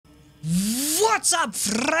What's up,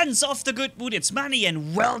 friends of the good mood? It's Manni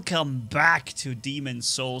and welcome back to Demon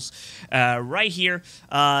Souls. Right here,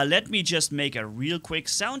 let me just make a real quick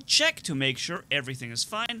sound check to make sure everything is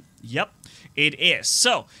fine. Yep, it is.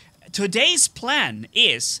 So, today's plan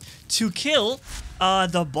is to kill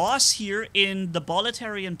the boss here in the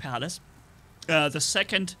Bolitarian Palace, the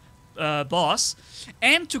second boss,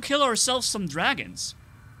 and to kill ourselves some dragons.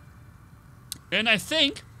 And I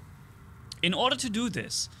think, in order to do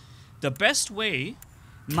this, the best way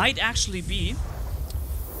might actually be...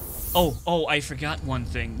 Oh, I forgot one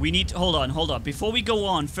thing. We need... Hold on. Before we go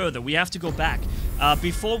on further, we have to go back.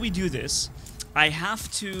 Before we do this, I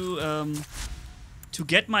have to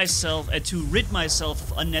get myself... to rid myself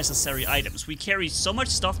of unnecessary items. We carry so much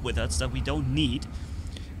stuff with us that we don't need.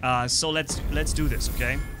 So let's do this,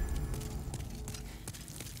 okay?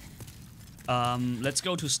 Let's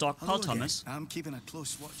go to Stockpile Thomas. I'm keeping a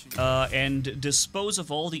close watch. And dispose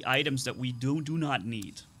of all the items that we do not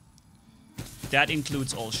need. That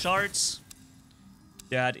includes all shards.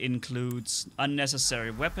 That includes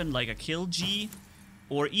unnecessary weapon like a kill G,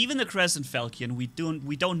 or even the Crescent Falcon. We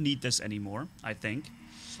don't need this anymore, I think.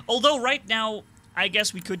 Although right now, I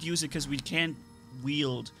guess we could use it because we can't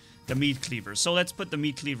wield the meat cleaver. So let's put the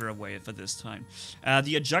meat cleaver away for this time.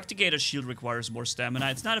 The Adjudicator shield requires more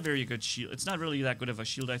stamina. It's not a very good shield. It's not really that good of a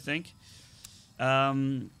shield, I think.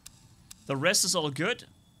 The rest is all good.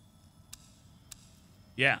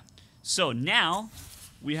 Yeah. So now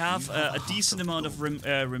we have a decent amount of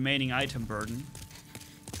remaining item burden.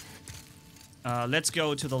 Let's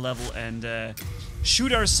go to the level and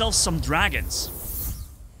shoot ourselves some dragons.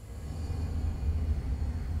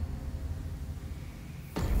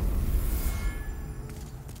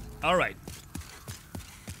 Alright.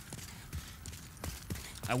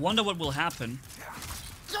 I wonder what will happen.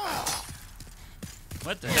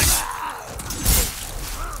 What the heck?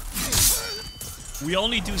 We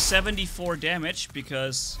only do 74 damage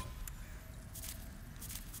because...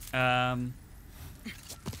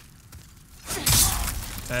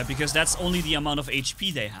 because that's only the amount of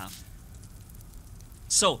HP they have.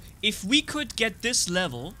 So, if we could get this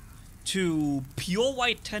level to pure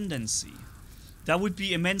white tendency, that would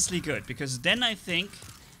be immensely good, because then I think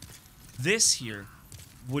this here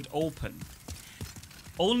would open.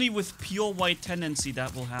 Only with pure white tendency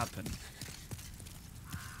that will happen.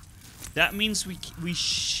 That means we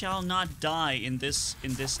shall not die in this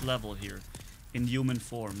level here, in human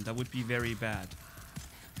form. That would be very bad.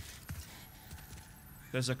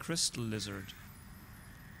 There's a crystal lizard.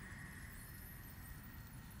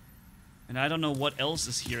 And I don't know what else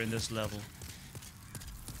is here in this level.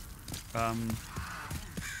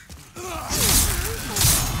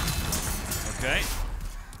 Okay.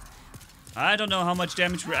 I don't know how much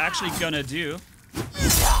damage we're actually gonna do.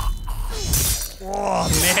 Oh,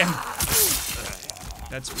 man.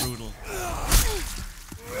 That's brutal.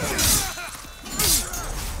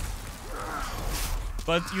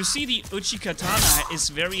 But you see, the Uchi Katana is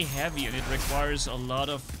very heavy and it requires a lot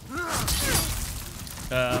of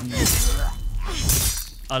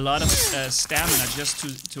stamina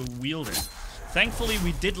just to wield it. Thankfully,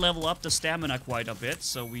 we did level up the stamina quite a bit,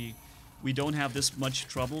 so we don't have this much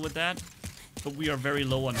trouble with that. But we are very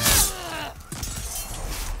low on health.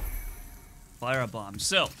 Firebomb.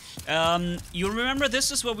 So, you remember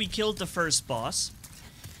this is where we killed the first boss.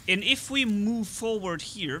 And if we move forward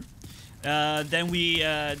here, then we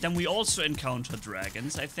also encounter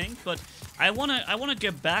dragons, I think. But I wanna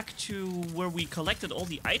get back to where we collected all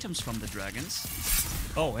the items from the dragons.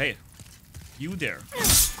 Oh, hey. You there.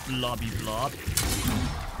 Blobby blob.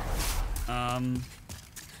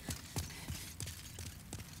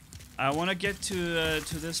 I want to get to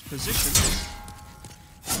this position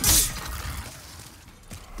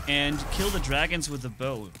and kill the dragons with the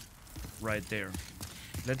bow right there.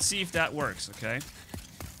 Let's see if that works, okay?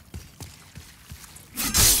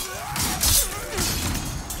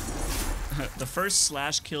 The first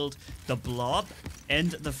slash killed the blob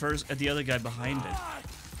and the other guy behind it.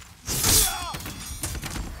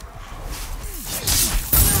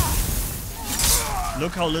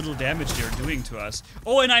 Look how little damage they're doing to us.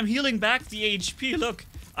 Oh, and I'm healing back the HP. Look,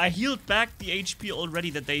 I healed back the HP already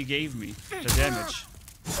that they gave me. The damage.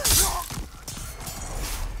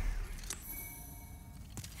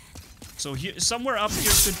 So here, somewhere up here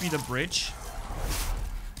should be the bridge.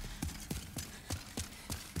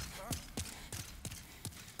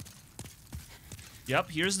 Yep,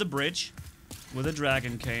 here's the bridge where the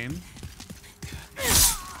dragon came.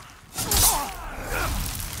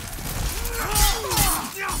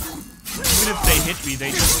 Even if they hit me,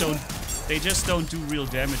 they just don't do real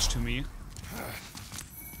damage to me.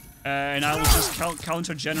 And I will just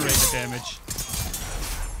counter-generate the damage.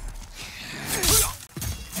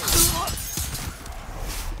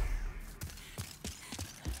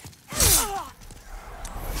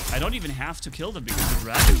 don't even have to kill them because the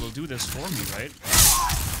dragon will do this for me, right?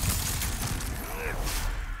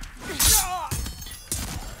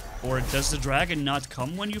 Or does the dragon not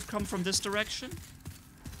come when you've come from this direction?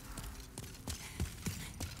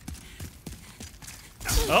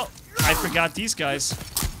 Oh, I forgot these guys.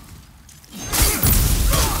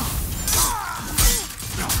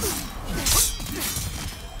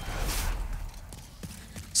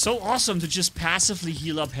 So awesome to just passively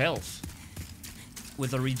heal up health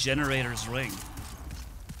with a regenerator's ring.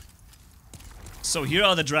 So here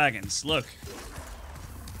are the dragons. Look.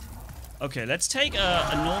 Okay, let's take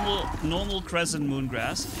a normal crescent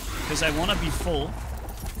moongrass because I want to be full.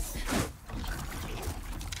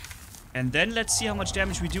 And then let's see how much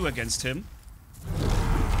damage we do against him.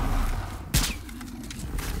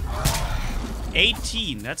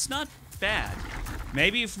 18. That's not bad.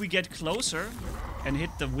 Maybe if we get closer and hit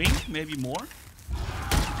the wing, maybe more.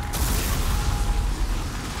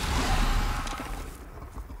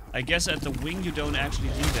 I guess at the wing you don't actually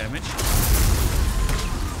deal damage.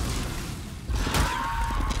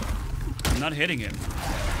 I'm not hitting him.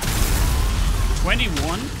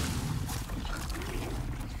 21.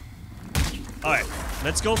 Alright,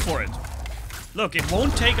 let's go for it. Look, it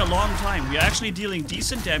won't take a long time. We're actually dealing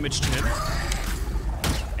decent damage to him.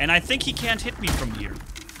 And I think he can't hit me from here.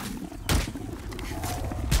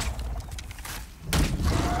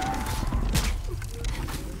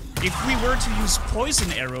 If we were to use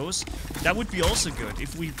poison arrows, that would be also good,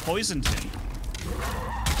 if we poisoned him.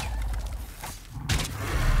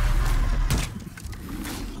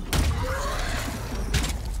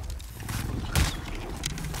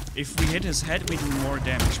 If we hit his head, we do more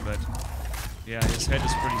damage, but... yeah, his head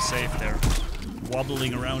is pretty safe there.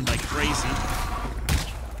 Wobbling around like crazy.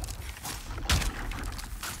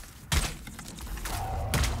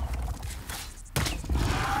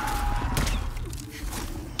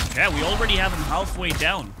 Yeah, we already have him halfway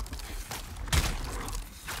down.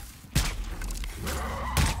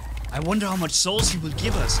 I wonder how much souls he will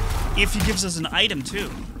give us. If he gives us an item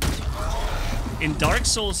too. In Dark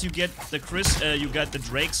Souls, you get the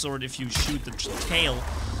Drake sword if you shoot the tail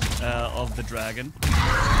of the dragon.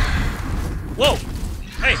 Whoa!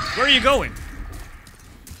 Hey, where are you going?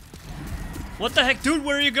 What the heck, dude?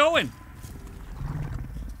 Where are you going?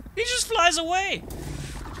 He just flies away.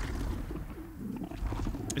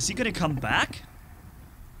 Is he gonna come back?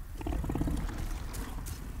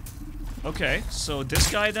 Okay, so this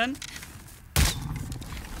guy then?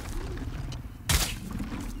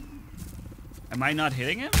 Am I not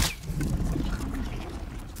hitting him?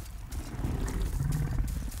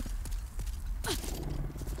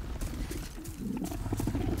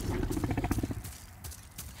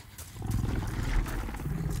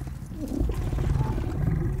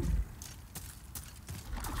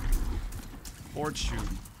 Fortune.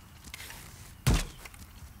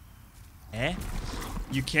 Eh?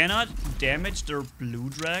 You cannot damage their blue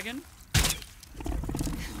dragon?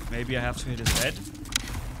 Maybe I have to hit his head?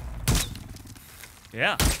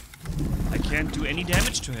 Yeah. I can't do any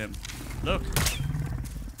damage to him. Look.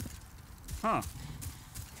 Huh.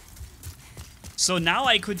 So now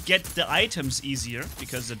I could get the items easier,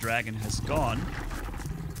 because the dragon has gone.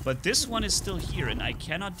 But this one is still here, and I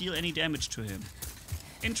cannot deal any damage to him.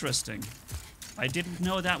 Interesting. I didn't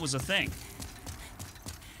know that was a thing.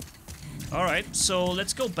 Alright, so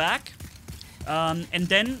let's go back. And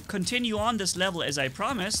then continue on this level as I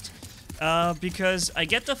promised. Because I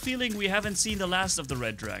get the feeling we haven't seen the last of the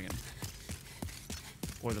red dragon.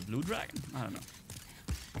 Or the blue dragon? I don't know.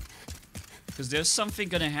 Because there's something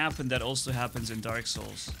gonna happen that also happens in Dark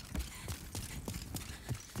Souls.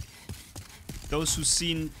 Those who've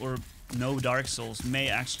seen or know Dark Souls may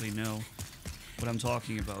actually know what I'm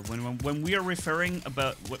talking about. When we are referring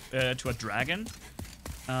about to a dragon,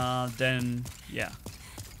 then yeah.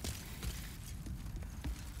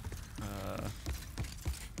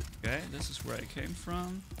 Okay, this is where I came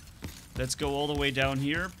from. Let's go all the way down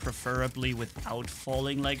here, preferably without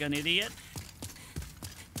falling like an idiot.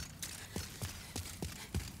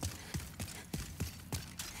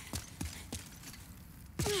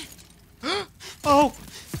 Oh!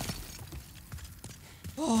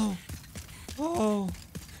 Oh! Oh!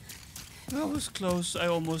 That was close. I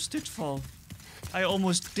almost did fall. I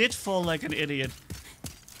almost did fall like an idiot.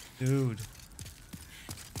 Dude.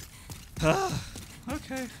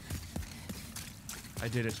 Okay. I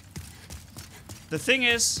did it. The thing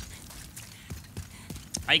is,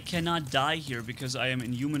 I cannot die here because I am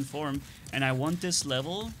in human form, and I want this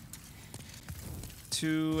level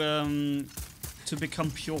to become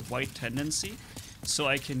pure white tendency, so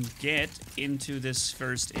I can get into this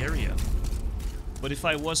first area. But if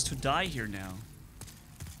I was to die here now,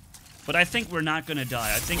 But I think we're not gonna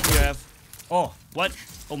die. I think we have... Oh, what?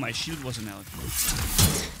 Oh, my shield wasn't out.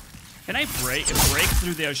 Can I break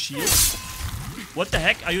through their shield? What the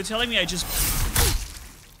heck? Are you telling me I just...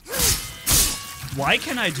 Why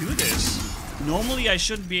can I do this? Normally I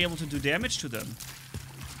shouldn't be able to do damage to them.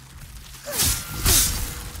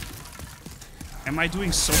 Am I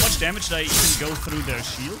doing so much damage that I even go through their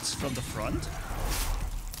shields from the front?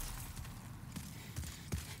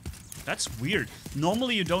 That's weird.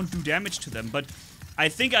 Normally you don't do damage to them, but I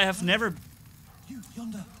think I have never... You,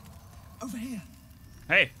 yonder. Over here.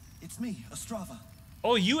 Hey. It's me, Ostrava.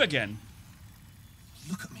 Oh, you again.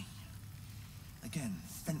 Look at me. Again,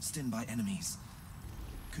 fenced in by enemies.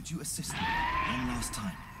 Could you assist me one last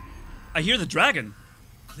time? I hear the dragon.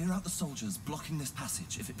 Clear out the soldiers blocking this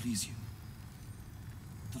passage, if it please you.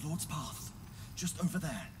 The Lord's Path, just over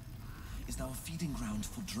there, is now a feeding ground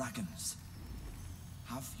for dragons.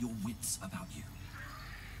 Have your wits about you.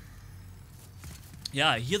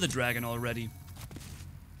 Yeah, I hear the dragon already.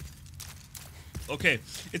 Okay,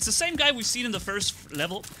 it's the same guy we've seen in the first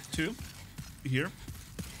level, too. Here.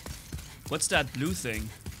 What's that blue thing?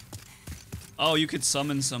 Oh, you could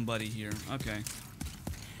summon somebody here. Okay.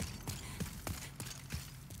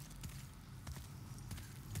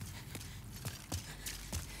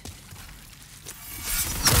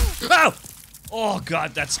 Ow! Oh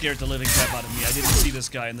god, that scared the living crap out of me. I didn't see this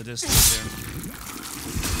guy in the distance there.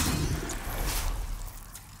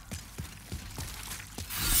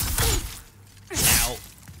 Ow.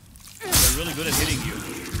 They're really good at hitting you.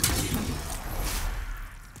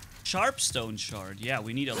 Sharpstone shard. Yeah,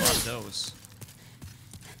 we need a lot of those.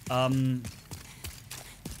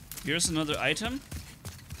 Here's another item.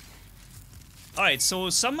 Alright, so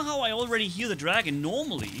somehow I already hear the dragon.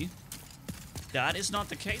 Normally, that is not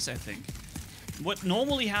the case, I think. What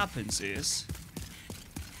normally happens is...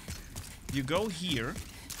 you go here.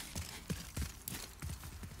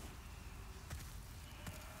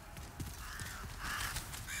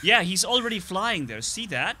 Yeah, he's already flying there. See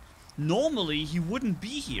that? Normally, he wouldn't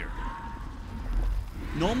be here.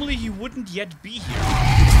 Normally, he wouldn't yet be here.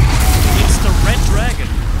 It's the red dragon.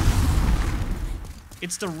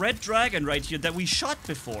 It's the red dragon right here that we shot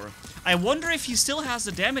before. I wonder if he still has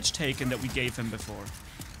the damage taken that we gave him before.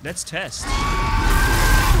 Let's test.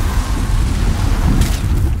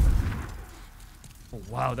 Oh,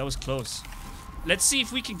 wow, that was close. Let's see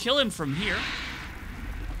if we can kill him from here.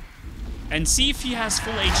 And see if he has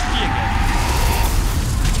full HP again.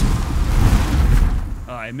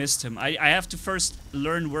 Oh, I missed him. I have to first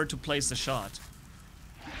learn where to place the shot.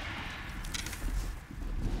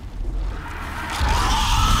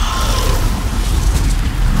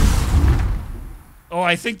 Oh,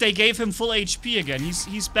 I think they gave him full HP again.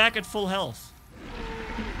 He's back at full health.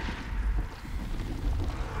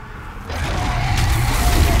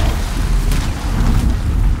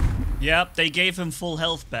 Yep, they gave him full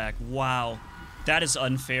health back. Wow. That is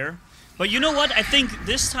unfair. But you know what? I think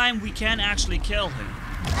this time we can actually kill him.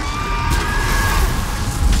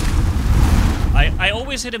 I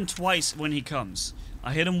always hit him twice when he comes.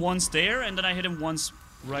 I hit him once there, and then I hit him once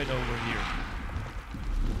right over here.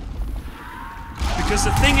 Because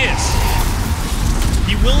the thing is,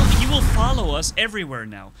 he will follow us everywhere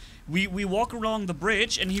now. We walk along the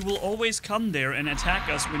bridge, and he will always come there and attack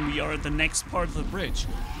us when we are at the next part of the bridge.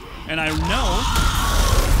 And I know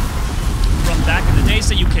from back in the days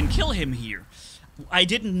that you can kill him here. I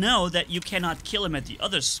didn't know that you cannot kill him at the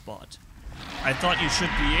other spot. I thought you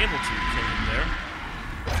should be able to kill him there.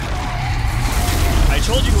 I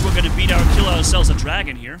told you we were gonna kill ourselves a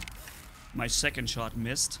dragon here. My second shot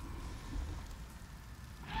missed.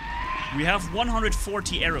 We have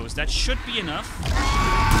 140 arrows. That should be enough.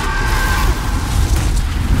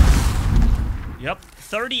 Yep,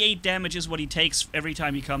 38 damage is what he takes every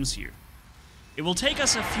time he comes here. It will take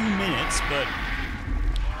us a few minutes, but...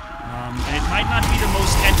 and it might not be the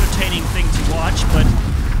most entertaining thing to watch, but...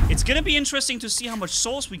 it's gonna be interesting to see how much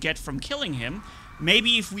souls we get from killing him.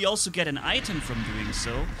 Maybe if we also get an item from doing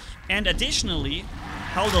so. And additionally,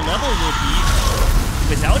 how the level will be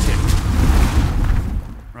without him.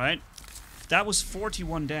 Right? That was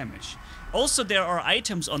 41 damage. Also, there are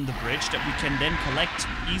items on the bridge that we can then collect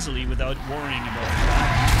easily without worrying about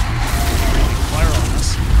breathing fire on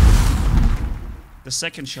us. The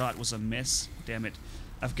second shot was a miss. Damn it.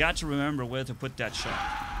 I've got to remember where to put that shot.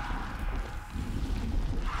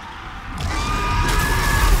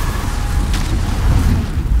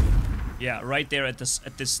 Yeah, right there at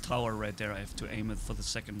this tower right there. I have to aim it for the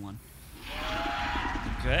second one.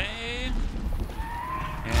 Okay.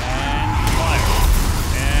 And fire.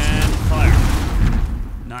 And fire.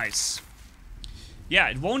 Nice. Yeah,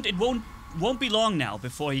 it won't won't be long now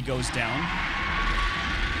before he goes down.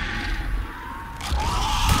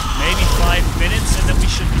 Maybe 5 minutes and then we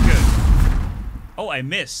should be good. Oh, I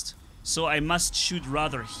missed. So I must shoot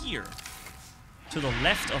rather here. To the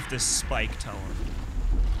left of this spike tower.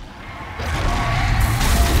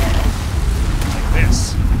 Like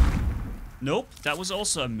this. Nope, that was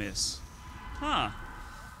also a miss. Huh.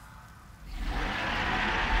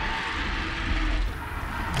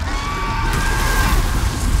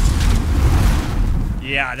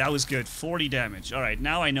 Yeah, that was good. 40 damage. Alright,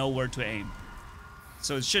 now I know where to aim.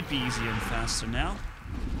 So it should be easier and faster now.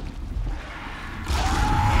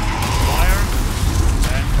 Fire.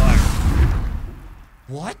 And fire.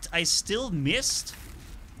 What? I still missed?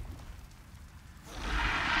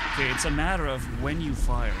 Okay, it's a matter of when you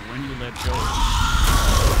fire, when you let go.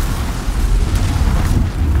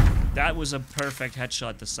 That was a perfect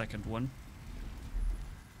headshot, the second one.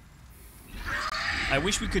 I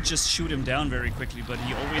wish we could just shoot him down very quickly, but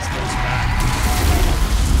he always goes back.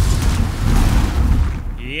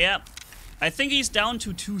 Yep. I think he's down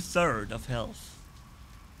to 2/3 of health.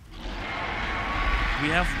 We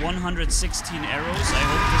have 116 arrows. I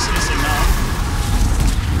hope this is enough.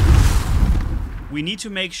 We need to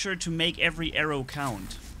make sure to make every arrow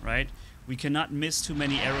count, right? We cannot miss too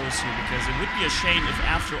many arrows here, because it would be a shame if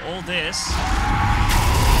after all this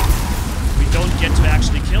we don't get to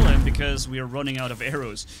actually kill him because we are running out of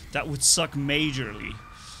arrows. That would suck majorly.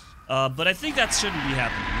 But I think that shouldn't be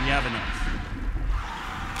happening. We have enough.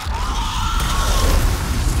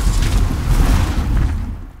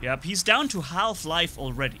 Yep, he's down to half life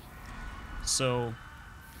already. So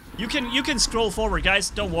you can scroll forward, guys.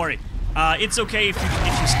 Don't worry. It's okay if you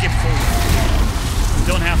skip forward. You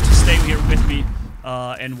don't have to stay here with me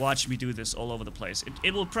and watch me do this all over the place.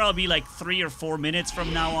 It will probably be like 3 or 4 minutes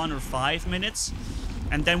from now on, or 5 minutes,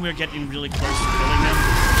 and then we're getting really close to killing him.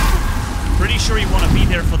 Pretty sure you want to be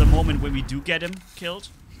there for the moment when we do get him killed.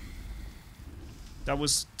 That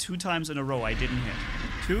was 2 times in a row I didn't hit.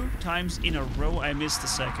 2 times in a row I missed the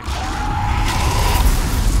second.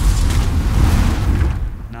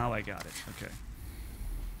 Now I got it. Okay.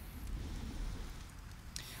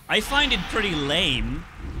 I find it pretty lame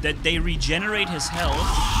that they regenerate his health.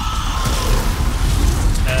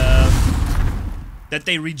 That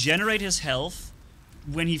they regenerate his health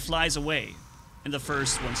when he flies away in the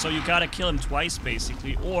first one. So you gotta kill him twice,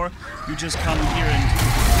 basically, or you just come here and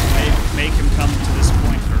make him come to this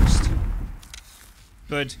point first.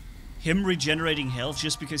 But him regenerating health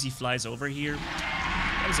just because he flies over here,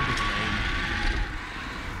 that was a bit lame.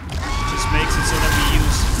 It just makes it so that we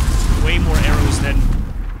use way more arrows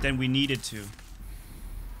than we needed to.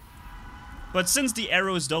 But since the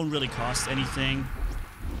arrows don't really cost anything,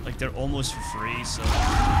 like they're almost for free, so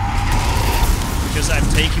because I'm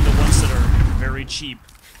taking the ones that are very cheap.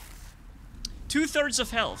 2/3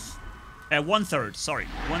 of health. 1/3, sorry,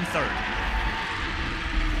 1/3.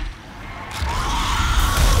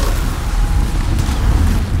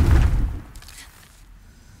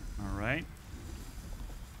 Alright.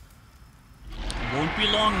 Won't be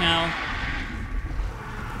long now.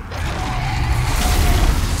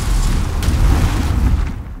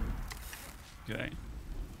 Okay.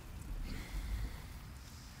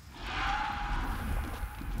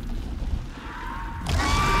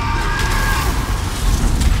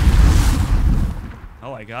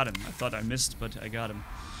 Oh, I got him. I thought I missed, but I got him.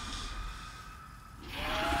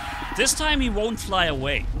 This time he won't fly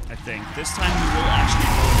away, I think. This time he will actually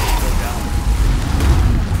go down.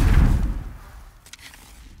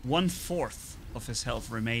 1/4 of his health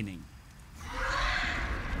remaining.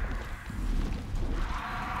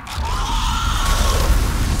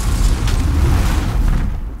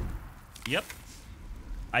 Yep.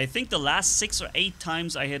 I think the last 6 or 8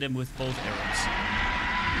 times I hit him with both arrows.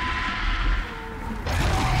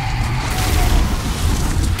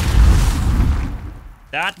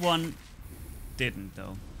 That one didn't,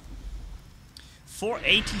 though.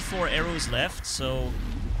 484 arrows left, so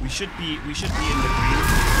we should be in the green.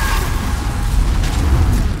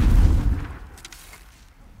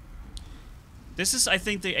 This is, I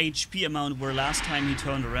think, the HP amount where last time he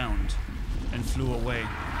turned around and flew away.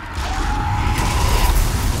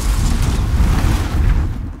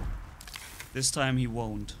 This time he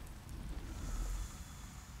won't.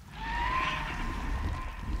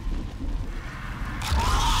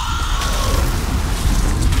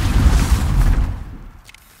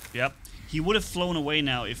 Yep. He would have flown away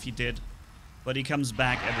now if he did. But he comes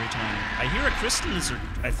back every time. I hear a crystal lizard,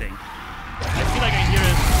 I think. I feel like I hear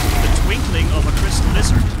the twinkling of a crystal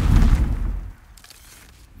lizard.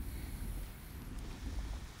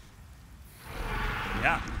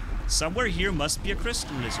 Yeah. Somewhere here must be a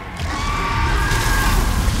crystal lizard.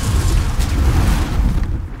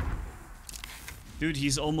 Dude,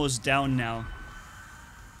 he's almost down now.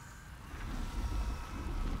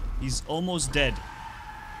 He's almost dead.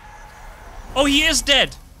 Oh, he is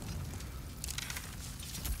dead!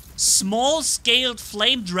 Small-scaled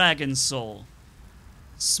flame dragon soul.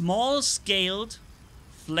 Small-scaled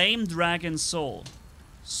flame dragon soul.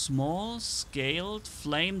 Small-scaled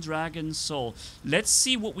flame dragon soul. Let's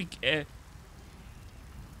see what we...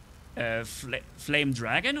 flame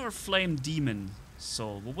dragon or flame demon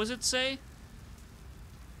soul? What was it say?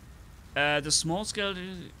 The small-scaled...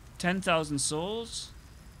 10,000 souls.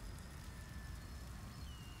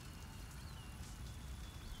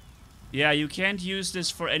 Yeah, you can't use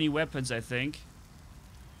this for any weapons, I think.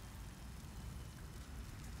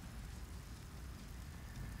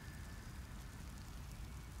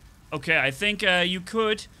 Okay, I think you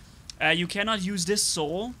could. You cannot use this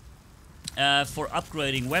soul for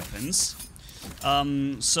upgrading weapons.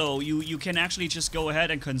 So you can actually just go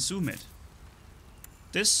ahead and consume it.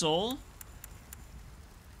 This soul.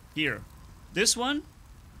 Here. This one.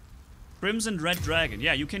 Crimson Red Dragon.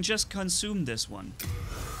 Yeah, you can just consume this one.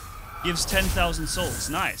 Gives 10,000 souls.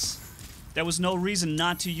 Nice. There was no reason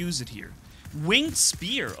not to use it here. Winged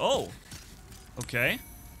Spear. Oh. Okay.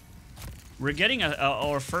 We're getting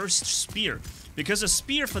our first spear. Because a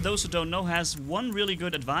spear, for those who don't know, has one really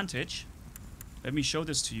good advantage. Let me show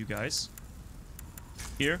this to you guys.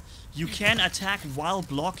 Here. You can attack while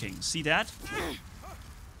blocking. See that?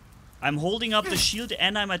 I'm holding up the shield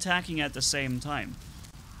and I'm attacking at the same time.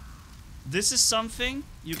 This is something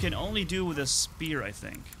you can only do with a spear, I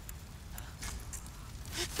think.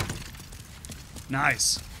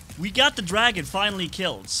 Nice. We got the dragon finally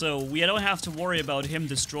killed, so we don't have to worry about him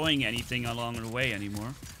destroying anything along the way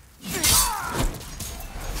anymore.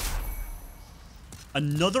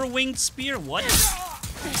 Another winged spear? What?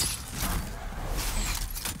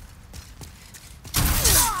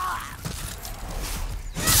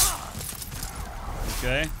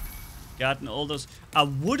 Okay. Gotten all those... A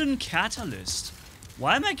wooden catalyst.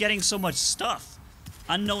 Why am I getting so much stuff?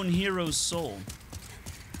 Unknown hero's soul.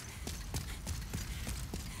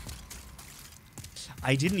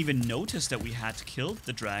 I didn't even notice that we had killed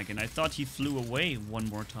the dragon. I thought he flew away one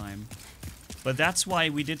more time. But that's why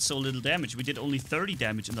we did so little damage. We did only 30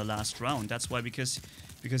 damage in the last round. That's why, because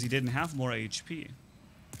he didn't have more HP.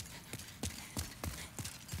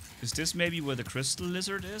 Is this maybe where the crystal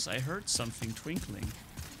lizard is? I heard something twinkling.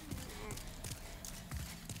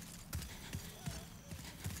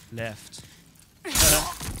 Left.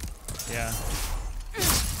 Yeah.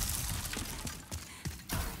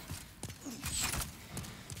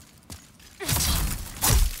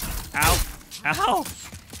 Ow! Ow!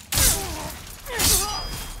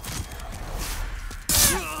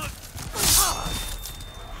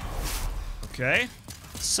 Okay.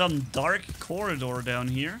 Some dark corridor down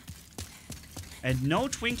here. And no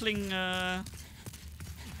twinkling, no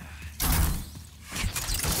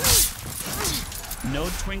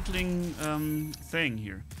twinkling, thing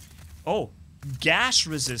here. Oh! Gash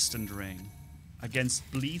resistant ring. Against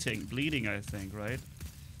bleeding, I think, right?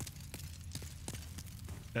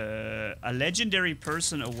 A legendary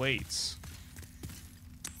person awaits.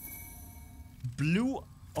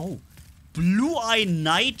 Blue-Eye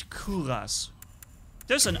Knight Kuras.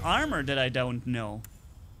 There's an armor that I don't know.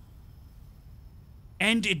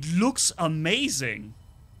 And it looks amazing.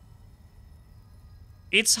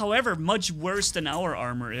 It's, however, much worse than our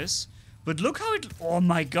armor is. But look how it... Oh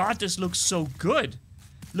my god, this looks so good.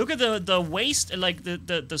 Look at the waist, like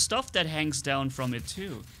the stuff that hangs down from it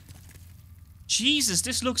too. Jesus,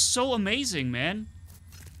 this looks so amazing, man.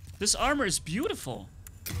 This armor is beautiful.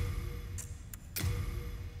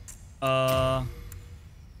 But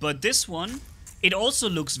this one, it also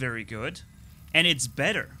looks very good. And it's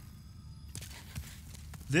better.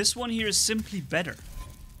 This one here is simply better.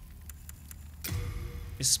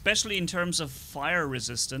 Especially in terms of fire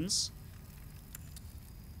resistance.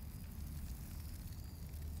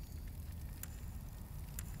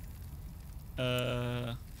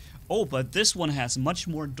 Oh, but this one has much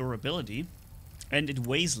more durability. And it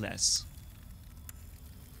weighs less.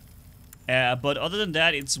 But other than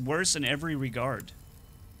that, it's worse in every regard.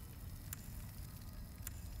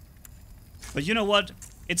 But you know what?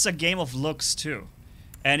 It's a game of looks too.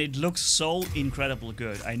 And it looks so incredibly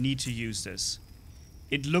good. I need to use this.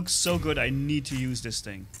 It looks so good, I need to use this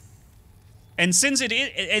thing. And since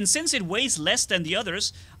it weighs less than the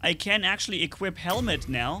others, I can actually equip helmet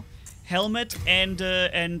now. Helmet and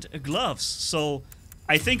gloves. So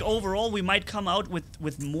I think overall we might come out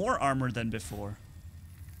with more armor than before.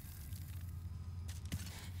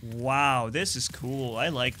 Wow, this is cool. I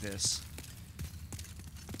like this.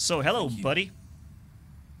 So hello, buddy.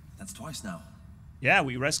 That's twice now. Yeah,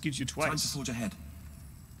 we rescued you Time to twice. forge ahead.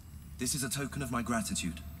 This is a token of my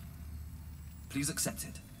gratitude. Please accept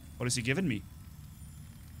it. What has he given me?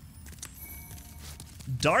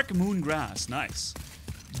 Dark Moon Grass. Nice.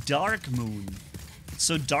 Dark Moon.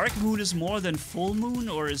 So Dark Moon is more than Full Moon,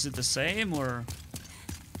 or is it the same, or...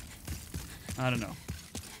 I don't know.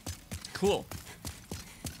 Cool.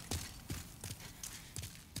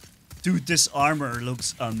 Dude, this armor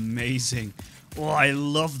looks amazing. Oh, I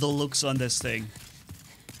love the looks on this thing.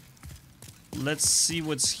 Let's see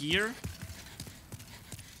what's here.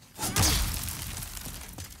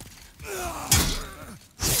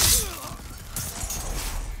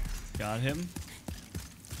 Got him.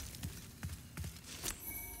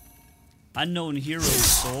 Unknown hero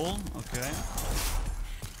soul. Okay.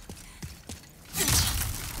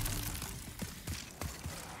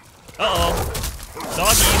 Uh-oh.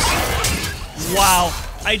 Doggies. Wow.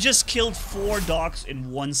 I just killed 4 dogs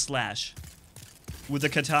in 1 slash. With the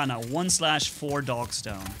katana. 1 slash, 4 dogs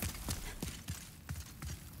down.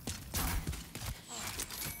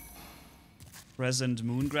 Present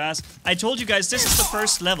Moongrass. I told you guys, this is the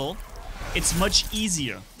first level. It's much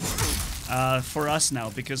easier for us now,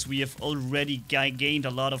 because we have already gained a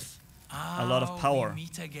lot of power. We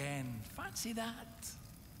meet again. Fancy that.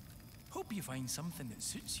 Hope you find something that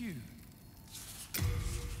suits you.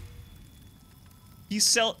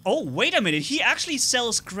 Oh, wait a minute. He actually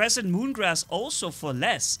sells Crescent Moongrass also for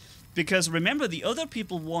less. Because remember, the other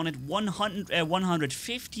people wanted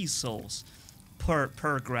 150 souls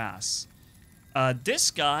per grass.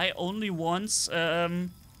 This guy only wants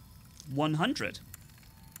 100.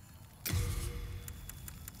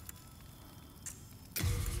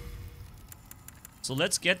 So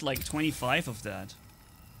let's get like 25 of that.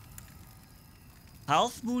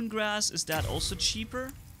 Half Moongrass, is that also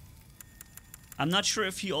cheaper? I'm not sure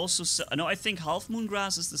if he also... No, I think Half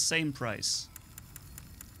Moongrass is the same price.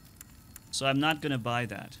 So I'm not gonna buy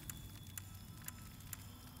that.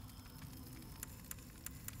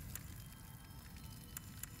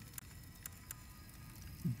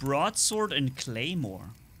 Broadsword and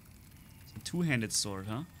Claymore. It's a 2-handed sword,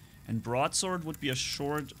 huh? And Broadsword would be a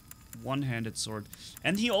short 1-handed sword.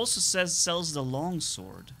 And he also sells the long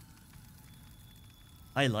sword.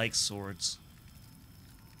 I like swords.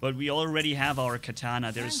 But we already have our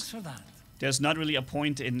katana. There's not really a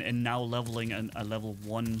point in now leveling a level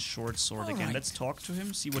 1 short sword again. Right. Let's talk to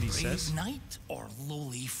him, see what he says. Brave knight or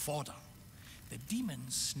lowly fodder, the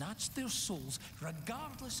demons snatched their souls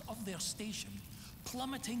regardless of their station,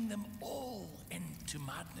 plummeting them all into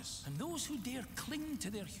madness. And those who dare cling to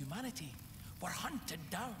their humanity were hunted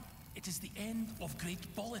down. It is the end of Great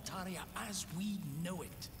Boletaria as we know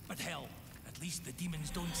it. But hell, at least the demons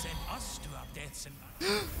don't send us to our deaths and...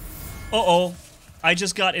 Uh-oh. I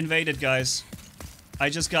just got invaded, guys. I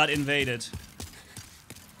just got invaded.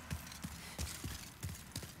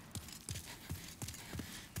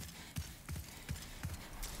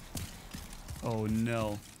 Oh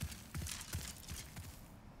no.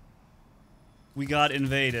 We got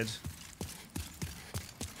invaded.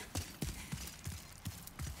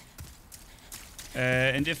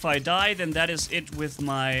 And if I die, then that is it with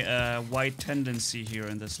my white tendency here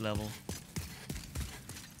in this level.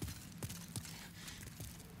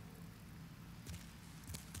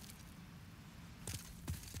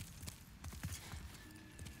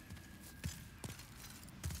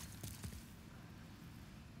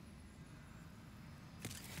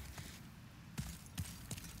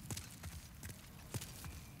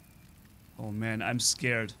 Oh man, I'm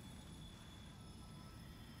scared.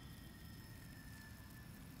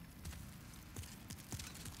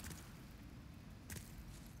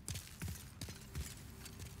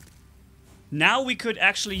 Now we could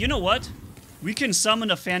actually, you know what? We can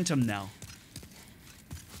summon a phantom now.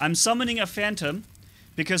 I'm summoning a phantom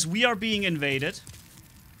because we are being invaded.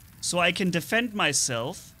 So I can defend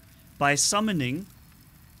myself by summoning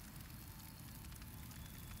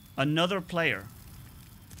another player.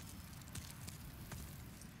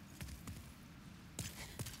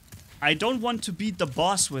 I don't want to beat the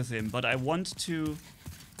boss with him, but I want to...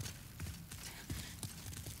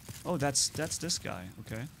 Oh, that's this guy.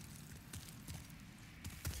 Okay.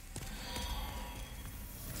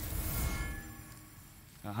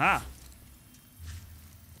 Aha.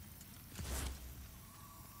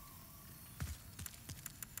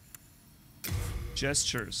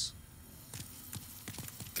 Gestures.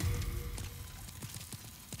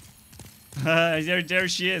 There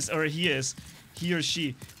she is, or he is. He or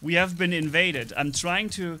she. We have been invaded.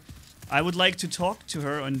 I would like to talk to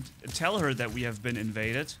her and tell her that we have been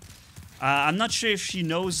invaded. I'm not sure if she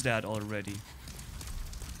knows that already.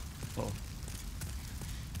 Oh.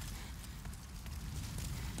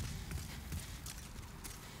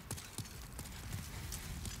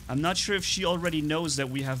 I'm not sure if she already knows that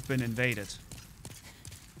we have been invaded.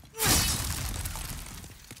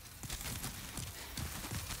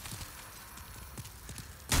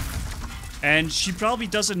 And she probably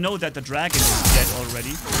doesn't know that the dragon is dead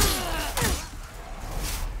already.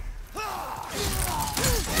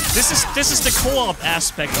 This is the co-op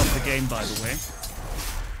aspect of the game, by the way.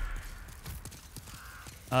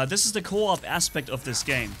 This is the co-op aspect of this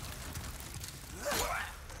game.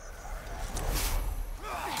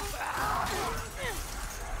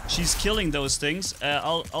 She's killing those things.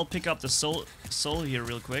 I'll pick up the soul here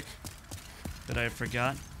real quick. That I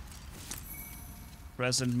forgot.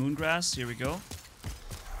 Present Moongrass. Here we go.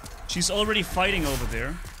 She's already fighting over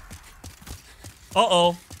there.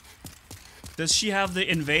 Uh-oh. Does she have the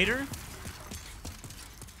invader?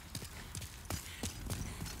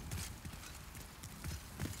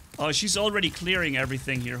 Oh, she's already clearing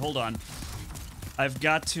everything here. Hold on. I've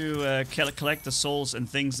got to collect the souls and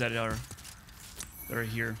things that are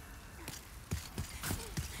here.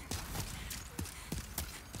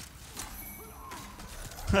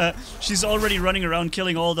 She's already running around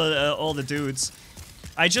killing all the dudes.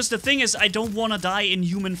 The thing is, I don't want to die in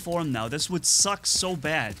human form now. This would suck so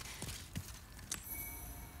bad.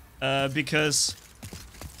 Because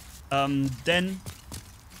then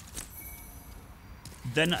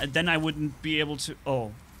I wouldn't be able to.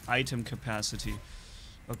 Oh, item capacity.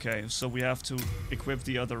 Okay, so we have to equip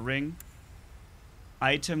the other ring.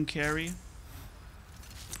 Item carry.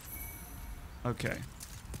 Okay.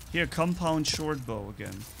 Here, compound short bow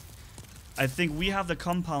again. I think we have the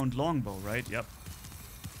compound longbow, right? Yep.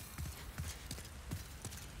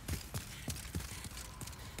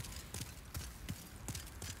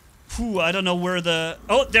 Whew, I don't know where the...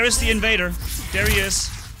 Oh, there's the invader. There he is.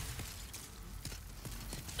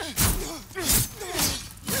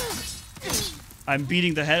 I'm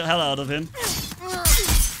beating the hell out of him.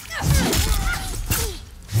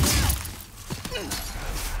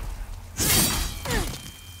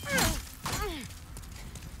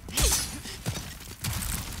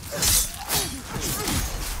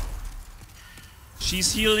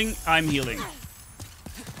 She's healing, I'm healing.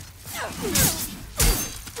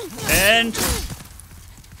 And...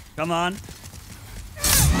 Come on.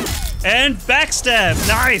 And backstab!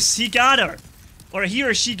 Nice! He got her! Or he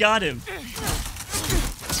or she got him.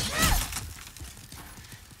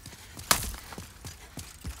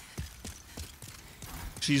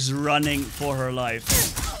 She's running for her life.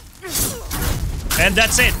 And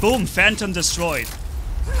that's it! Boom! Phantom destroyed.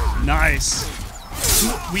 Nice.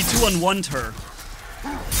 We 2-on-1'd her.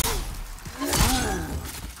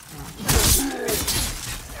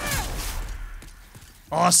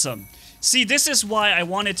 Awesome. See, this is why I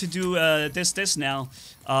wanted to do this now,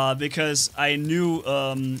 because I knew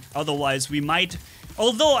otherwise we might...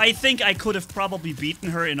 Although I think I could have probably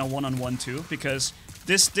beaten her in a 1-on-1 too, because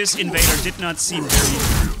this invader did not seem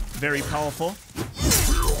very powerful.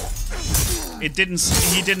 He didn't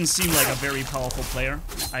seem like a very powerful player.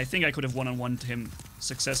 I think I could have 1-on-1'd him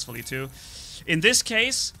successfully too. In this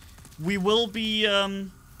case, we will be...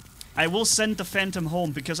 I will send the Phantom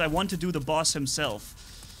home because I want to do the boss himself.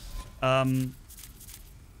 How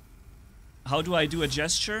do I do a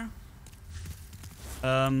gesture?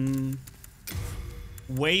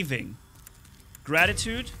 Waving.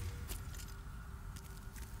 Gratitude.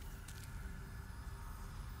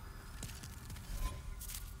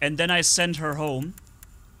 And then I send her home.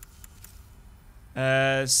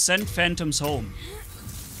 Send Phantoms home.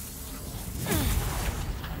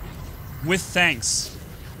 With thanks.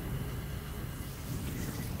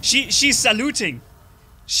 She's saluting.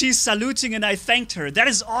 She's saluting and I thanked her. That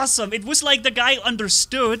is awesome. It was like the guy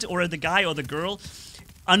understood, or the guy or the girl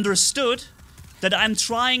understood that I'm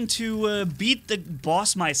trying to beat the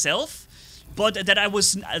boss myself, but that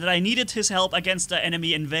I needed his help against the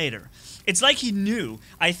enemy invader. It's like he knew.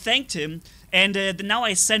 I thanked him and now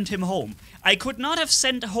I sent him home. I could not have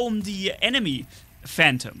sent home the enemy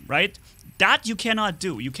Phantom, right? That you cannot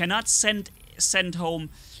do. You cannot send home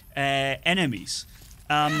enemies.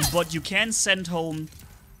 But you can send home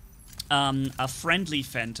a friendly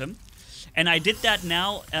Phantom. And I did that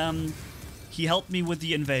now. He helped me with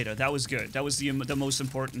the invader. That was good. That was the most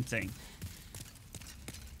important thing.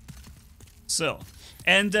 So,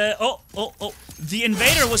 and the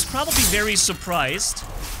invader was probably very surprised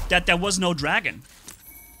that there was no dragon.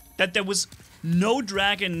 That there was no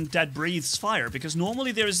dragon that breathes fire. Because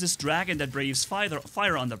normally there is this dragon that breathes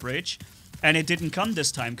fire on the bridge. And it didn't come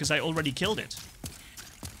this time because I already killed it.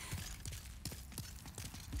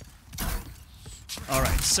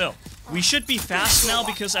 Alright, so we should be fast now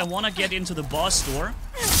because I want to get into the boss door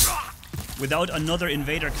without another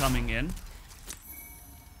invader coming in.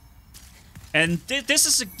 And this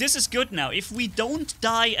is good now. If we don't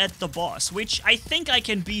die at the boss, which I think I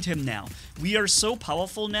can beat him now. We are so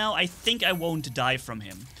powerful now, I think I won't die from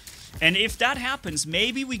him. And if that happens,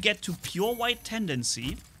 maybe we get to pure white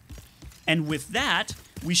tendency. And with that,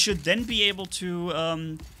 we should then be able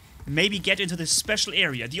to maybe get into this special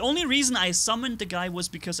area. The only reason I summoned the guy was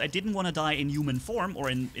because I didn't want to die in human form or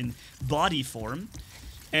in body form.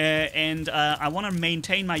 I want to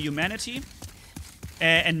maintain my humanity.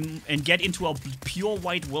 And get into a pure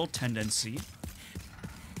white world tendency,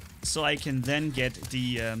 so I can then get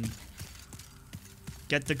the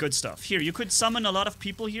good stuff. Here, you could summon a lot of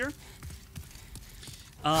people here.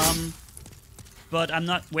 But I'm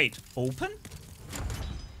not. Wait, open?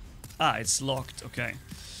 Ah, it's locked. Okay.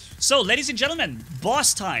 So, ladies and gentlemen,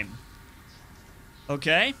 boss time.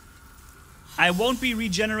 Okay. I won't be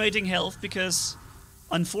regenerating health because,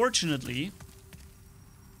 unfortunately,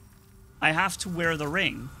 I have to wear the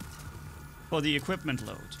ring for the equipment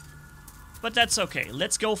load. But that's okay.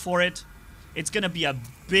 Let's go for it. It's gonna be a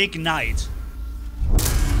big night.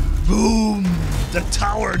 Boom! The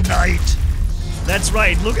Tower Knight! That's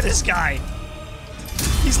right, look at this guy.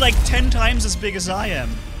 He's like 10 times as big as I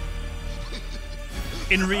am.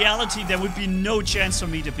 In reality, there would be no chance for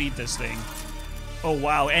me to beat this thing. Oh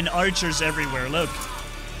wow, and archers everywhere, look.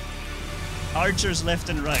 Archers left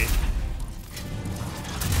and right.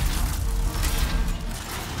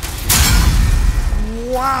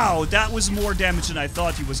 Wow, that was more damage than I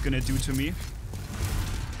thought he was gonna do to me.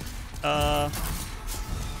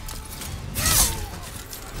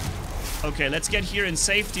 Okay, let's get here in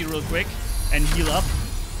safety real quick and heal up.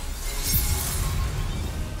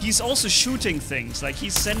 He's also shooting things, like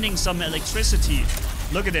he's sending some electricity.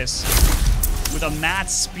 Look at this, with a mad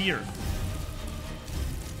spear.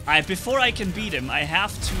 Before I can beat him, I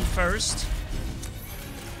have to first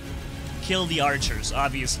kill the archers,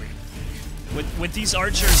 obviously. With these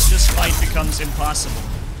archers, this fight becomes impossible.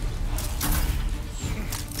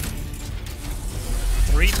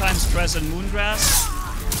 3 times Crescent Moongrass.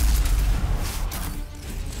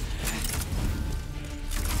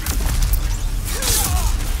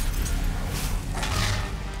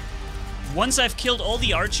 Once I've killed all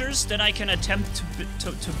the archers, then I can attempt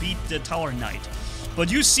to beat the Tower Knight.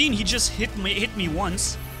 But you've seen, he just hit me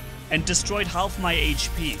once and destroyed half my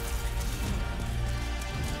HP.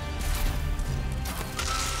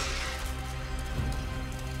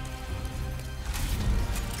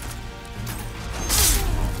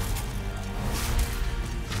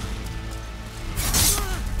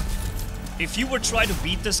 If you were trying to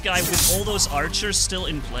beat this guy with all those archers still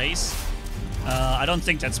in place, I don't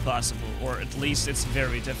think that's possible, or at least it's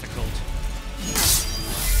very difficult.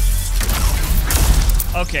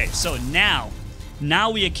 Okay, so now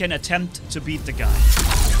we can attempt to beat the guy.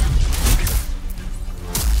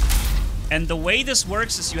 And the way this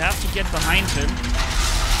works is you have to get behind him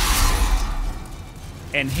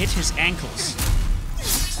and hit his ankles.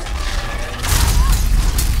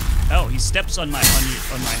 Oh, he steps on my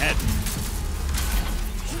head.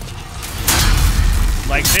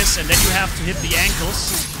 Like this, and then you have to hit the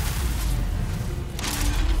ankles.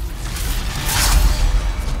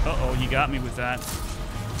 Uh-oh, he got me with that.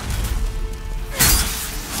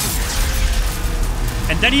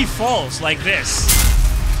 And then he falls like this.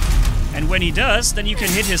 And when he does, then you can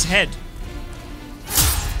hit his head.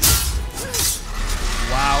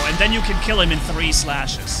 Wow, and then you can kill him in 3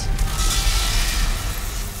 slashes.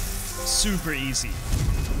 Super easy.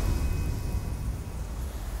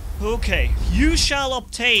 Okay, you shall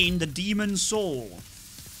obtain the Demon Soul.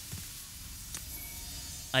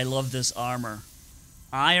 I love this armor.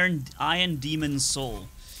 Iron Demon Soul.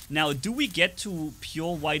 Now, do we get to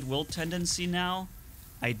pure white will tendency now?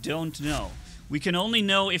 I don't know. We can only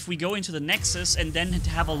know if we go into the Nexus and then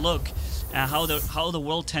have a look at how the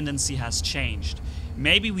will tendency has changed.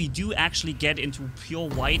 Maybe we do actually get into pure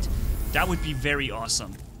white. That would be very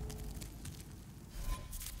awesome.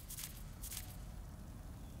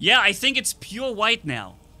 Yeah, I think it's pure white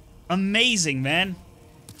now. Amazing, man.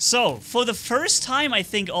 So, for the first time, I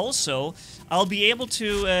think also, I'll be able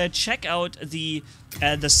to check out the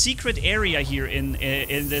secret area here in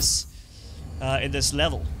this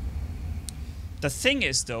level. The thing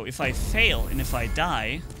is, though, if I fail and if I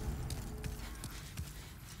die,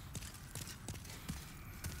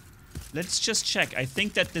 let's just check. I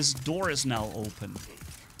think that this door is now open.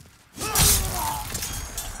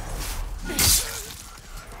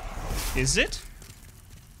 Is it?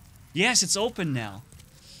 Yes, it's open now.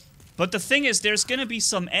 But the thing is, there's gonna be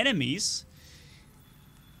some enemies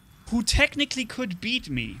who technically could beat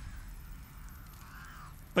me.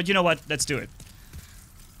 But you know what? Let's do it.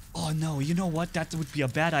 Oh no, you know what? That would be a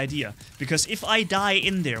bad idea. Because if I die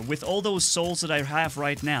in there with all those souls that I have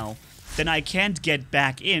right now, then I can't get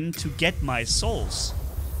back in to get my souls.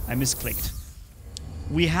 I misclicked.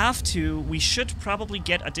 We should probably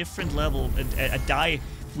get a different level, a die.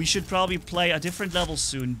 We should probably play a different level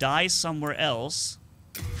soon, die somewhere else.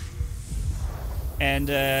 And,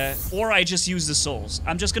 or I just use the souls.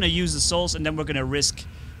 I'm just gonna use the souls and then we're gonna risk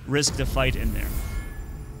the fight in there.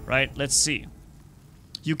 Right, let's see.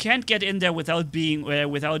 You can't get in there without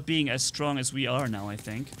being as strong as we are now, I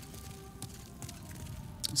think.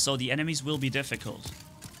 So the enemies will be difficult.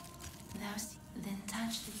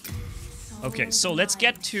 Okay, so let's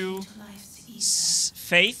get to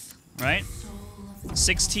faith, right?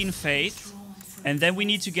 16 faith, and then we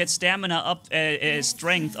need to get stamina up,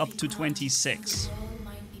 strength up to 26.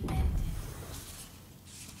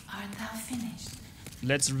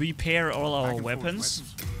 Let's repair all our weapons.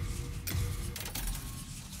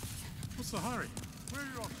 What's the hurry? Where are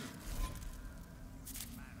you off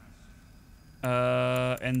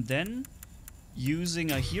to? And then using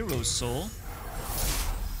a hero soul.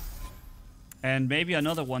 And maybe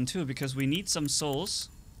another one too, because we need some souls.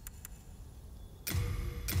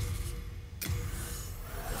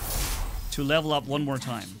 To level up one more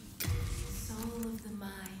time. Soul of the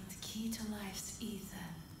mind, key to life's ether.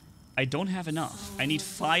 I don't have enough. I need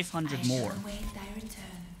 500 more.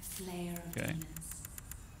 Okay.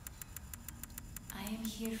 I am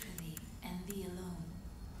here for thee, and thee alone.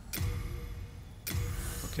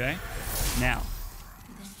 Okay. Now.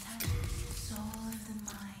 Soul of the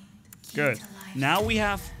mind, Good. Now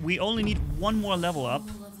we only need one more level up,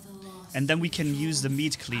 and then we can use the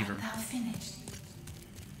meat cleaver.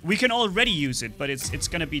 We can already use it, but it's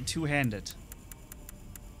gonna be two-handed.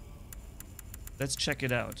 Let's check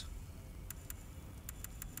it out.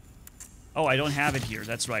 Oh, I don't have it here.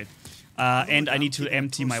 That's right. And I need to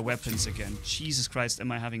empty my weapons again. Jesus Christ,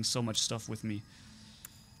 am I having so much stuff with me?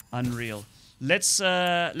 Unreal. Let's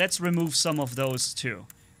remove some of those too.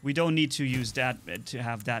 We don't need to use that to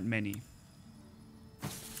have that many.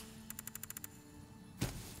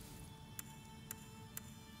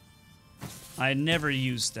 I never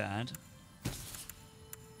used that.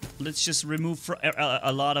 Let's just remove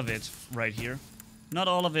a lot of it right here. Not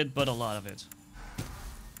all of it, but a lot of it.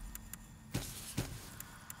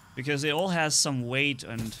 Because it all has some weight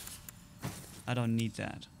and I don't need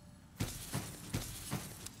that.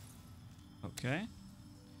 Okay.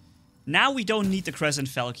 Now we don't need the Crescent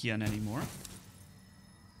Falchion anymore.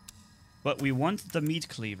 But we want the meat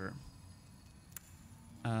cleaver.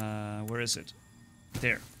 Where is it?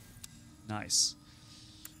 There. Nice.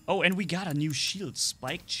 Oh, and we got a new shield,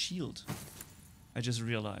 spiked shield. I just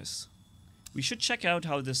realized. We should check out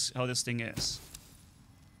how this thing is.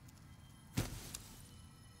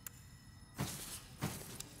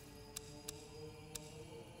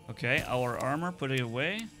 Okay, our armor, put it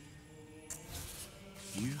away.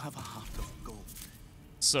 You have a heart of gold.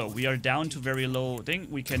 So we are down to very low thing.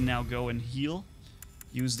 We can now go and heal.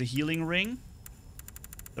 Use the healing ring.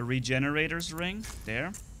 The regenerator's ring.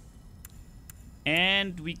 There.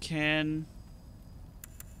 And we can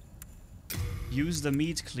use the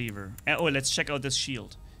meat cleaver. Oh, let's check out this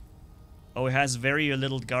shield. Oh, it has very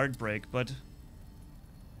little guard break, but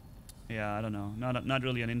yeah, I don't know. Not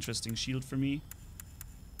really an interesting shield for me.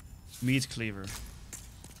 Meat cleaver.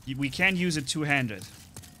 We can use it two-handed.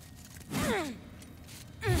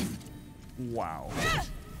 Wow.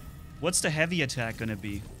 What's the heavy attack gonna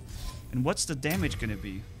be? And what's the damage gonna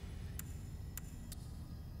be?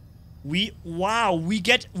 We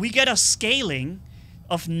get a scaling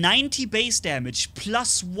of 90 base damage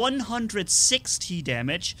plus 160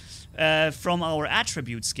 damage from our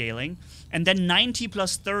attribute scaling, and then 90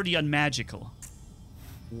 plus 30 on magical.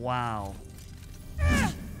 Wow.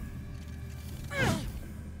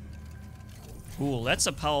 Cool, that's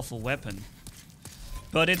a powerful weapon.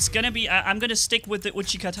 But it's gonna be I'm gonna stick with the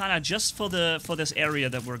Uchi Katana just for this area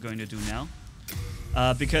that we're going to do now.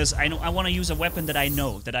 Because I want to use a weapon that I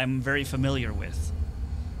know, that I'm very familiar with.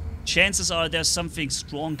 Chances are there's something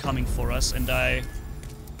strong coming for us, and I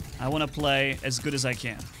want to play as good as I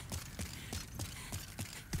can.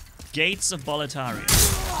 Gates of Boletaria.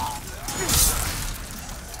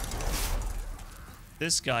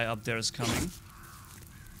 This guy up there is coming.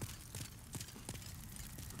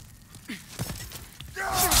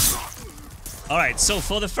 Alright, so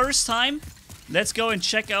for the first time, let's go and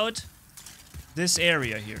check out this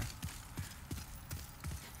area here.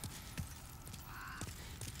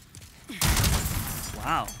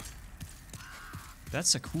 Wow.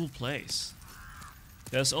 That's a cool place.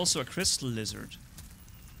 There's also a crystal lizard.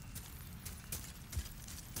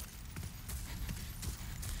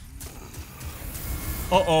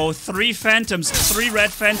 Uh-oh, 3 phantoms. 3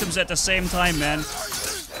 red phantoms at the same time, man.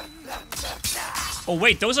 Oh,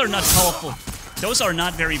 wait, those are not powerful. Those are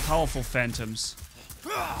not very powerful phantoms.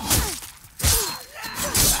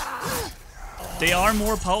 They are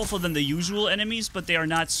more powerful than the usual enemies, but they are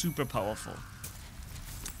not super powerful.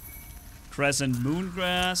 Crescent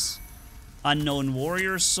Moongrass. Unknown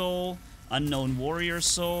Warrior Soul. Unknown Warrior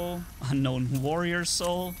Soul. Unknown Warrior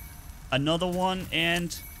Soul. Another one,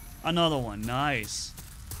 and another one. Nice.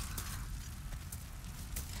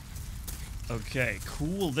 Okay,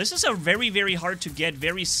 cool. This is a very, very hard to get,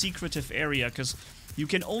 very secretive area, because you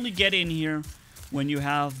can only get in here when you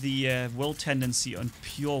have the will tendency on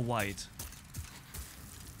pure white.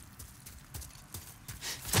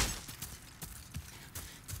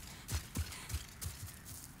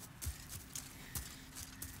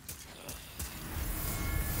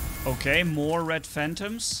 Okay, more red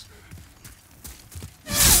phantoms.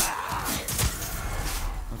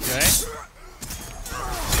 Okay.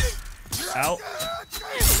 Ow.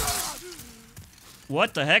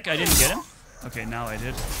 What the heck? I didn't get him? Okay, now I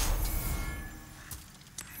did.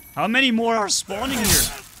 How many more are spawning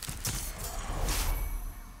here?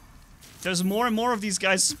 There's more and more of these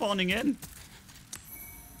guys spawning in.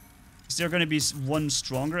 Is there gonna be one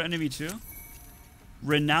stronger enemy too?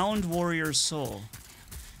 Renowned Warrior Soul.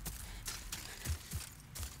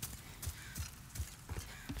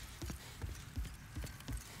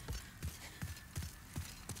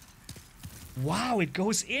 Wow, it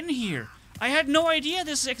goes in here. I had no idea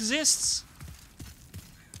this exists.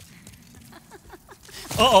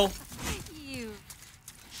 Uh-oh. You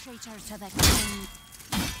traitor to the king.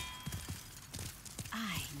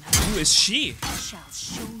 Who is she? Shall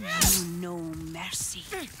show you no mercy.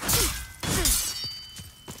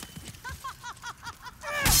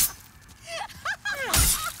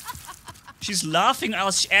 She's laughing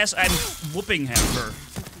as I'm whooping her.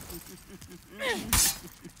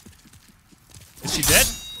 Is she dead?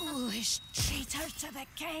 Foolish traitor to the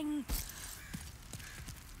king.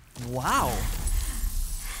 Wow.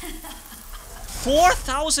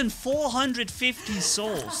 4,450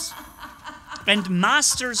 souls. And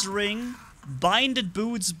Master's Ring, binded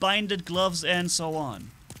boots, binded gloves, and so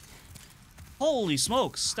on. Holy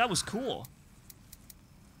smokes, that was cool.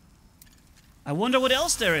 I wonder what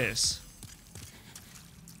else there is.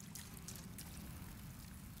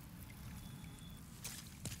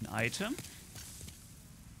 An item?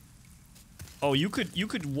 Oh, you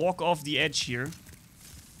could walk off the edge here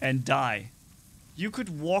and die. You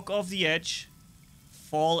could walk off the edge,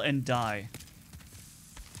 fall and die.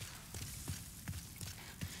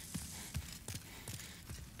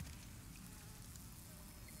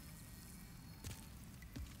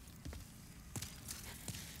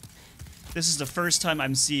 This is the first time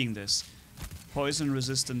I'm seeing this. Poison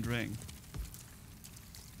resistant ring.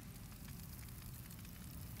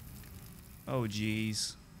 Oh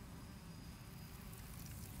jeez.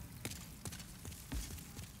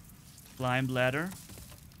 Climb ladder.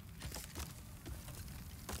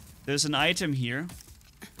 There's an item here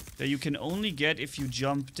that you can only get if you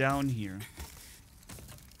jump down here.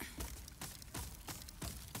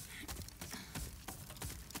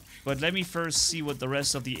 But let me first see what the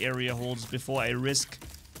rest of the area holds before I risk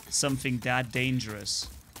something that dangerous.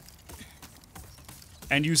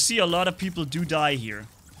 And you see a lot of people do die here.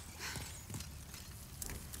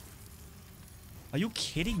 Are you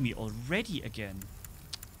kidding me already again?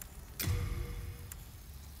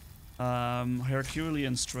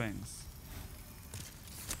 Herculean strength.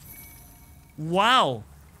 Wow!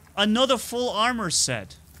 Another full armor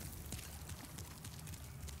set.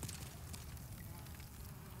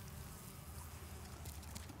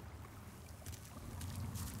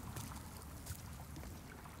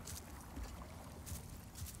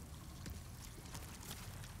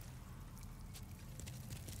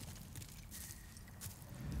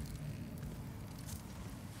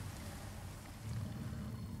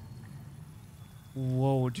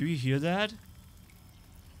 Whoa, do you hear that?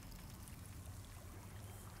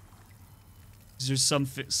 Is there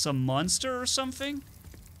some monster or something?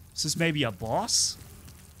 Is this maybe a boss?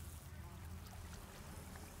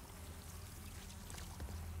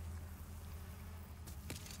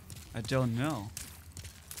 I don't know.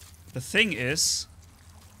 The thing is,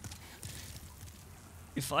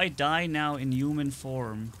 if I die now in human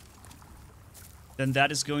form, then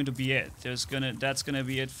that is going to be it. That's gonna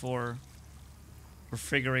be it for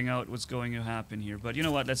figuring out what's going to happen here. But you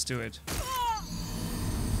know what? Let's do it.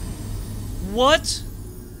 What?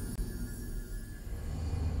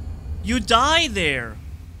 You die there.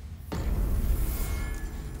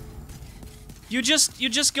 You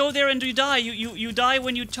just go there and you die. You die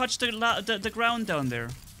when you touch the ground down there.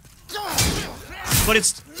 But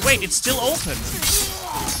it's still open.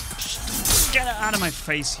 Get out of my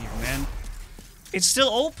face here, man. It's still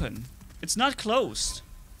open. It's not closed.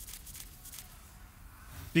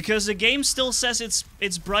 Because the game still says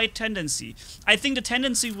it's bright tendency. I think the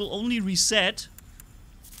tendency will only reset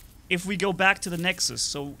if we go back to the Nexus.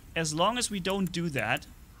 So as long as we don't do that,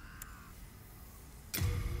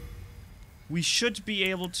 we should be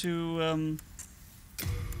able to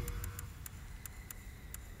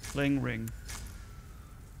fling ring.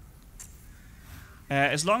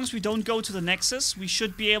 As long as we don't go to the Nexus, we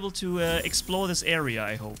should be able to explore this area,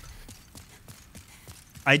 I hope.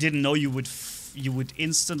 I didn't know you would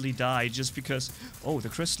instantly die just because... Oh, the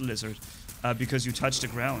crystal lizard. Because you touched the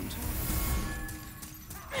ground.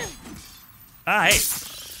 Ah, hey.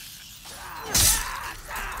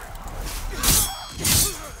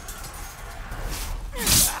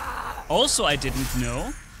 Also, I didn't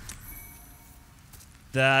know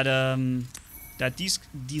that that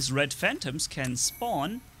these red phantoms can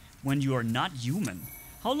spawn when you are not human.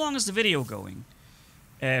 How long is the video going?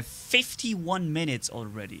 51 minutes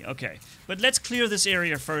already. Okay, but let's clear this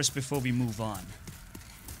area first before we move on.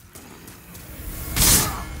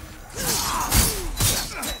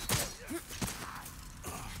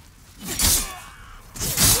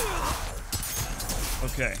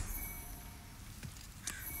 Okay.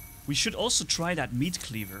 We should also try that meat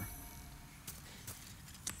cleaver.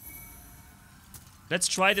 Let's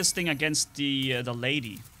try this thing against the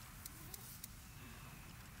lady.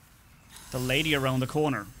 The lady around the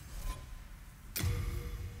corner.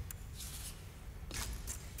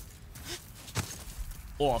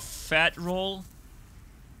 Oh, a fat roll.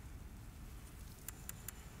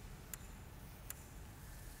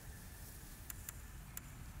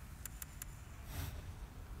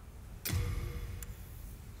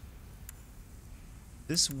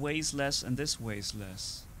 This weighs less and this weighs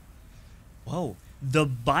less. Whoa. The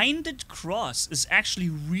binded cross is actually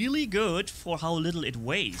really good for how little it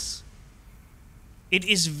weighs. It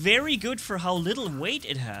is very good for how little weight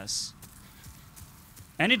it has.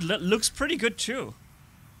 And it looks pretty good too.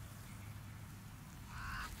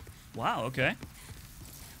 Wow, okay.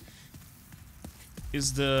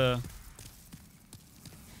 Is the...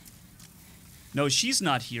 No, she's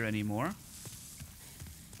not here anymore.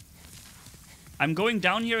 I'm going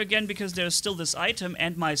down here again because there's still this item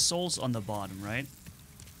and my souls on the bottom, right?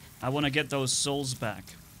 I want to get those souls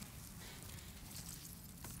back.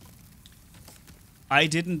 I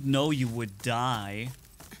didn't know you would die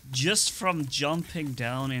just from jumping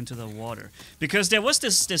down into the water. Because there was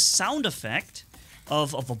this sound effect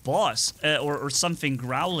of a boss or something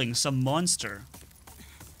growling, some monster.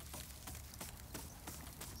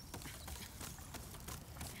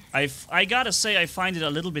 I gotta say, I find it a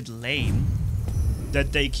little bit lame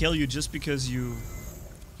that they kill you just because you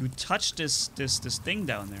touched this thing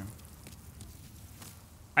down there.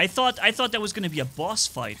 I thought that was gonna be a boss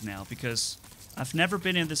fight now because I've never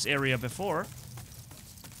been in this area before.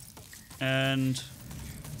 And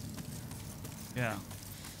yeah.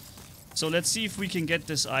 So let's see if we can get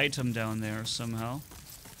this item down there somehow.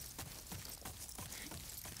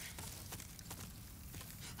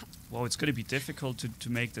 Wow, it's gonna be difficult to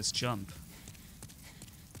make this jump.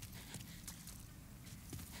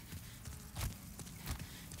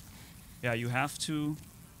 Yeah, you have to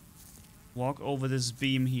walk over this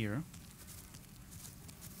beam here.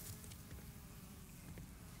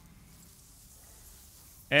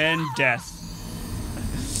 And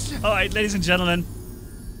death. Alright, ladies and gentlemen.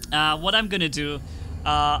 What I'm gonna do,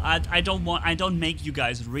 I don't make you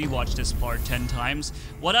guys rewatch this part 10 times.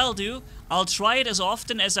 What I'll do, I'll try it as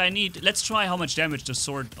often as I need. Let's try how much damage the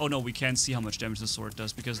sword... Oh no, we can't see how much damage the sword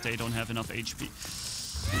does because they don't have enough HP.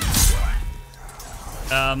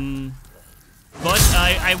 But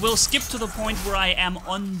I will skip to the point where I am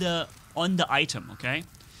on the item, okay?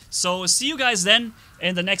 So see you guys then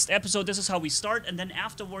in the next episode. This is how we start, and then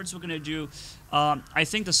afterwards we're gonna do, I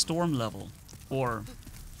think the storm level, or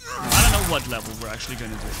I don't know what level we're actually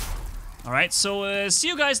gonna do. All right, so see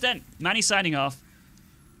you guys then. Manni signing off.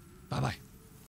 Bye bye.